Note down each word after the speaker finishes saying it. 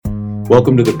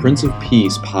Welcome to the Prince of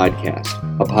Peace podcast,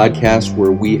 a podcast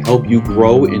where we help you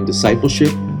grow in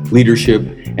discipleship, leadership,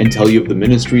 and tell you of the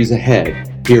ministries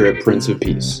ahead here at Prince of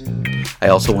Peace. I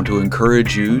also want to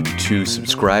encourage you to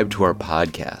subscribe to our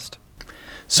podcast.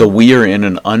 So we are in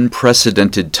an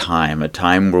unprecedented time, a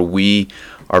time where we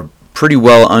are pretty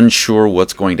well unsure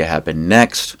what's going to happen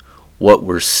next, what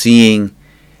we're seeing,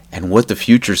 and what the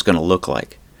future is going to look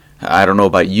like. I don't know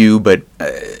about you, but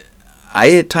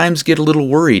I at times get a little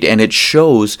worried, and it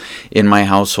shows in my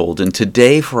household. And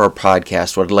today for our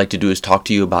podcast, what I'd like to do is talk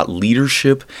to you about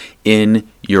leadership in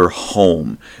your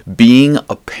home. Being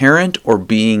a parent, or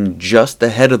being just the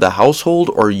head of the household,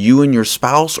 or you and your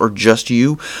spouse, or just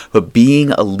you, but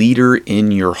being a leader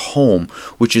in your home,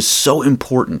 which is so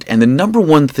important. And the number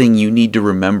one thing you need to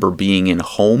remember being in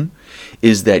home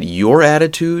is that your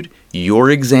attitude, your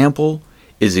example,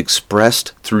 is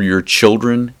expressed through your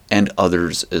children and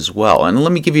others as well. And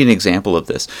let me give you an example of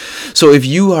this. So if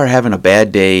you are having a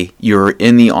bad day, you're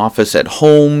in the office at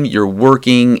home, you're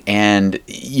working, and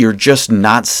you're just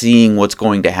not seeing what's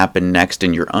going to happen next,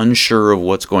 and you're unsure of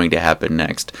what's going to happen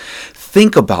next,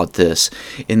 think about this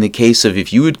in the case of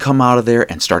if you would come out of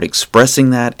there and start expressing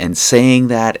that and saying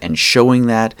that and showing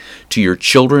that to your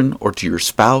children or to your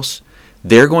spouse,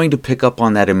 they're going to pick up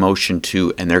on that emotion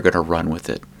too, and they're going to run with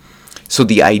it. So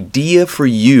the idea for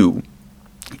you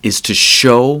is to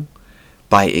show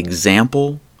by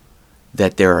example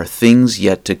that there are things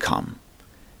yet to come,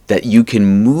 that you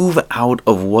can move out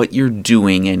of what you're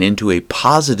doing and into a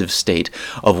positive state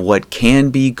of what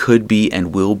can be, could be,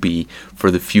 and will be for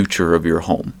the future of your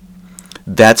home.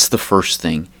 That's the first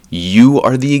thing. You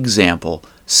are the example.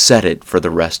 Set it for the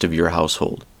rest of your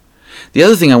household. The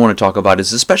other thing I want to talk about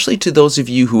is especially to those of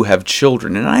you who have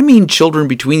children, and I mean children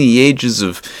between the ages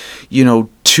of,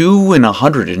 2 and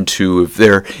 102 if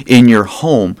they're in your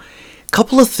home. A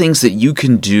couple of things that you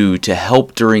can do to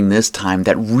help during this time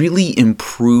that really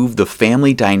improve the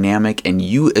family dynamic and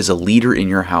you as a leader in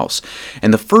your house.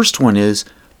 And the first one is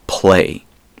play.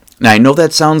 Now I know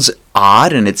that sounds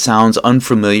odd and it sounds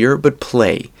unfamiliar, but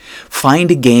play.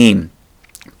 Find a game.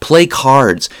 Play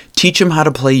cards. Teach them how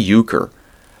to play euchre.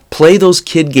 Play those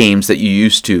kid games that you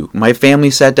used to. My family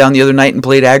sat down the other night and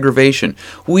played Aggravation.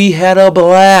 We had a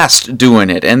blast doing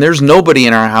it, and there's nobody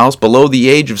in our house below the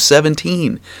age of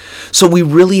 17. So we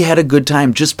really had a good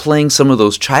time just playing some of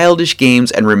those childish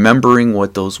games and remembering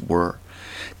what those were.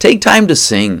 Take time to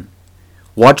sing.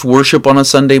 Watch worship on a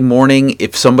Sunday morning.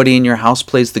 If somebody in your house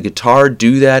plays the guitar,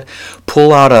 do that.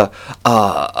 Pull out a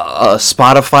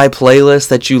Spotify playlist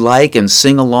that you like and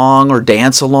sing along or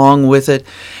dance along with it.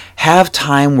 Have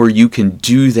time where you can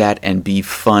do that and be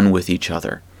fun with each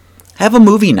other. Have a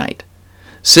movie night.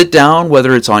 Sit down,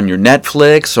 whether it's on your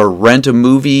Netflix or rent a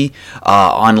movie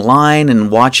online and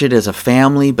watch it as a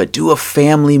family, but do a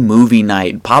family movie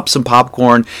night. Pop some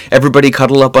popcorn, everybody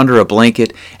cuddle up under a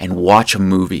blanket and watch a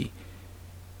movie.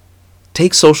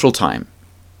 Take social time.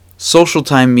 Social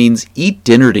time means eat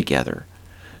dinner together.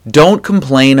 Don't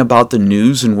complain about the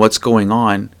news and what's going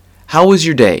on. How was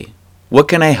your day? What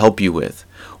can I help you with?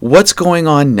 What's going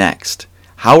on next?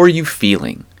 How are you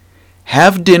feeling?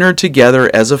 Have dinner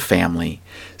together as a family,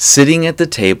 sitting at the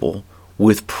table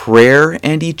with prayer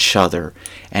and each other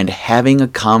and having a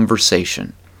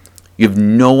conversation. You have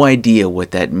no idea what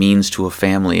that means to a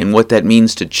family and what that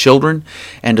means to children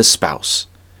and a spouse.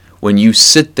 When you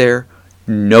sit there,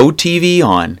 no TV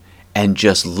on, and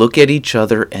just look at each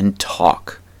other and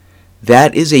talk.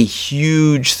 That is a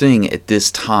huge thing at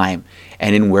this time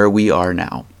and in where we are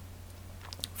now.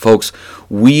 Folks,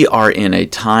 we are in a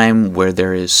time where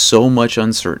there is so much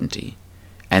uncertainty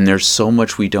and there's so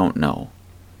much we don't know.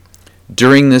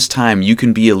 During this time, you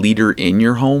can be a leader in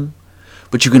your home,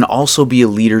 but you can also be a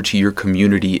leader to your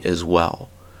community as well.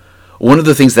 One of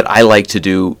the things that I like to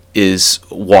do is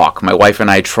walk. My wife and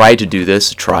I try to do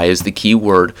this, try is the key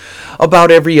word,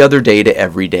 about every other day to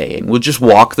every day. And we'll just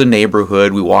walk the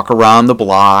neighborhood, we walk around the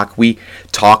block, we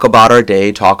talk about our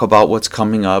day, talk about what's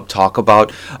coming up, talk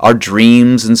about our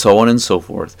dreams and so on and so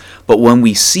forth. But when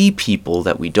we see people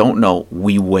that we don't know,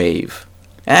 we wave.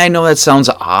 And I know that sounds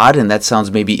odd and that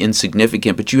sounds maybe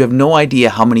insignificant, but you have no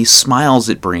idea how many smiles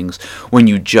it brings when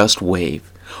you just wave.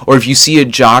 Or if you see a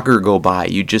jogger go by,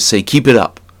 you just say, keep it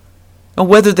up. And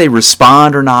whether they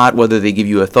respond or not, whether they give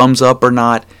you a thumbs up or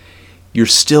not, you're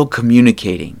still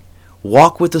communicating.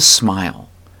 Walk with a smile.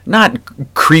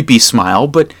 Not creepy smile,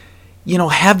 but,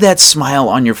 have that smile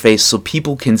on your face so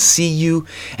people can see you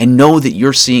and know that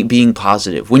you're being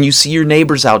positive. When you see your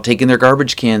neighbors out taking their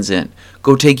garbage cans in,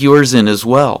 go take yours in as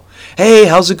well. Hey,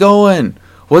 how's it going?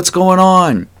 What's going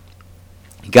on?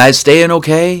 You guys staying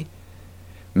okay?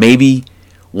 Maybe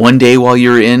One day while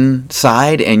you're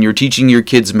inside and you're teaching your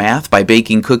kids math by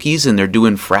baking cookies and they're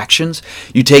doing fractions,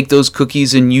 you take those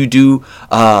cookies and you do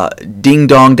ding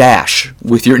dong dash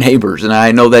with your neighbors. And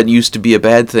I know that used to be a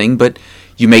bad thing, but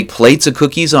you make plates of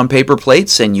cookies on paper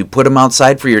plates and you put them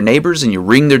outside for your neighbors and you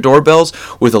ring their doorbells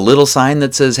with a little sign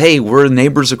that says, "Hey, we're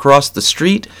neighbors across the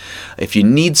street. If you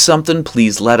need something,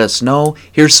 please let us know.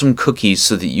 Here's some cookies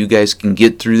so that you guys can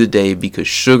get through the day because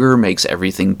sugar makes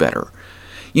everything better."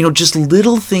 Just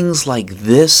little things like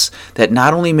this that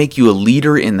not only make you a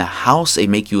leader in the house, they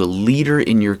make you a leader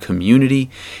in your community,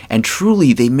 and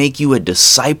truly they make you a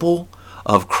disciple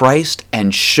of Christ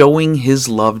and showing His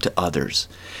love to others.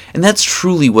 And that's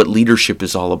truly what leadership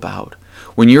is all about.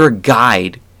 When you're a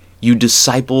guide, you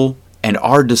disciple and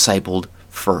are discipled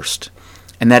first.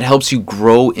 And that helps you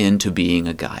grow into being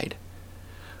a guide.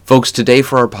 Folks, today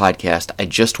for our podcast, I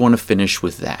just want to finish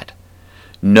with that.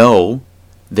 Know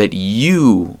that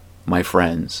you, my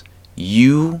friends,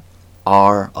 you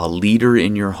are a leader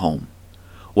in your home.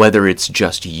 Whether it's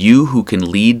just you who can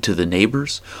lead to the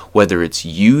neighbors, whether it's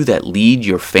you that lead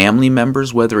your family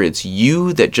members, whether it's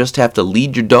you that just have to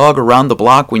lead your dog around the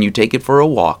block when you take it for a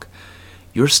walk,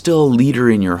 you're still a leader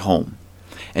in your home.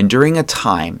 And during a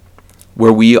time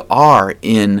where we are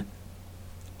in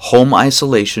home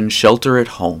isolation, shelter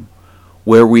at home,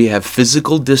 where we have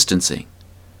physical distancing,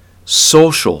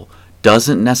 social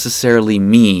doesn't necessarily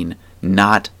mean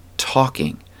not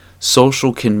talking.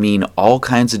 Social can mean all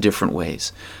kinds of different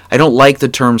ways. I don't like the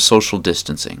term social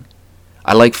distancing.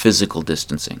 I like physical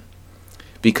distancing.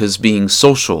 Because being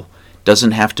social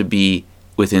doesn't have to be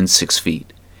within 6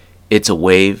 feet. It's a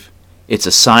wave. It's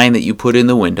a sign that you put in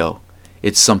the window.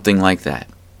 It's something like that.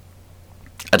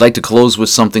 I'd like to close with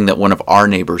something that one of our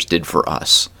neighbors did for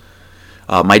us.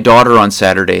 My daughter on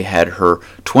Saturday had her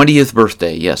 20th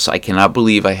birthday. Yes, I cannot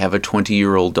believe I have a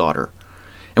 20-year-old daughter.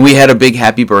 And we had a big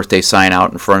happy birthday sign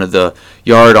out in front of the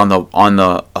yard on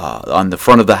the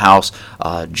front of the house,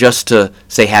 just to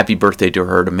say happy birthday to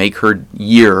her, to make her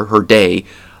day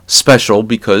special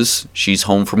because she's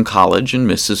home from college and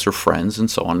misses her friends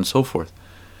and so on and so forth.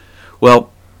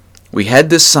 Well, we had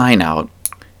this sign out,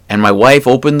 and my wife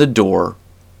opened the door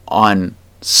on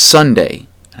Sunday,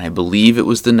 and I believe it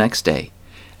was the next day,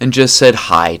 and just said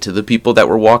hi to the people that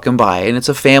were walking by. And it's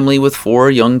a family with 4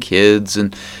 young kids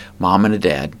and mom and a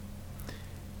dad.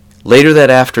 Later that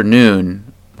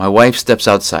afternoon, my wife steps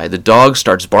outside. The dog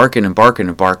starts barking and barking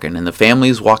and barking, and the family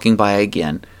is walking by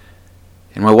again.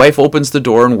 And my wife opens the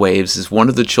door and waves as one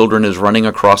of the children is running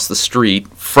across the street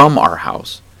from our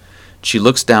house. She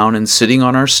looks down, and sitting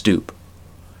on our stoop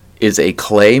is a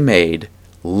clay-made,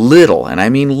 little, and I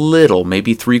mean little,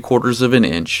 maybe 3/4 of an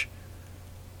inch,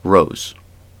 rose.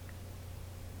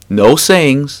 No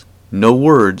sayings, no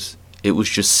words. It was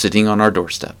just sitting on our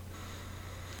doorstep.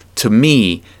 To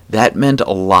me, that meant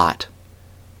a lot.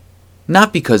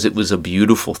 Not because it was a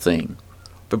beautiful thing,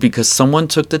 but because someone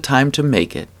took the time to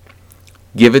make it,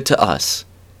 give it to us,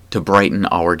 to brighten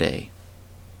our day.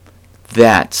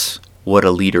 That's what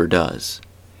a leader does.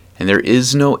 And there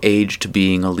is no age to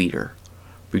being a leader,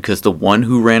 because the one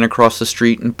who ran across the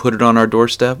street and put it on our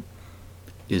doorstep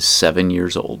is 7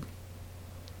 years old.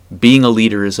 Being a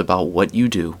leader is about what you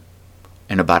do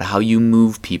and about how you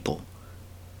move people.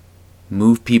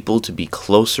 Move people to be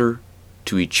closer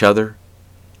to each other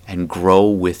and grow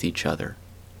with each other.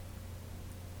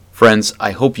 Friends,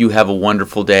 I hope you have a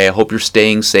wonderful day. I hope you're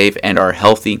staying safe and are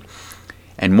healthy.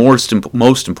 And most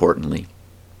importantly,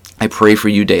 I pray for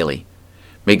you daily.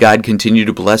 May God continue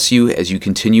to bless you as you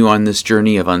continue on this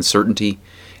journey of uncertainty,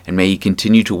 and may He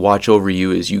continue to watch over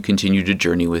you as you continue to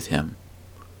journey with Him.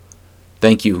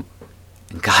 Thank you,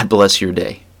 and God bless your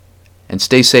day. And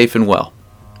stay safe and well.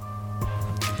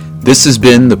 This has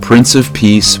been the Prince of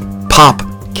Peace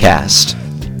Popcast.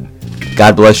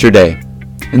 God bless your day,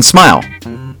 and smile.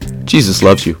 Jesus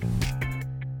loves you.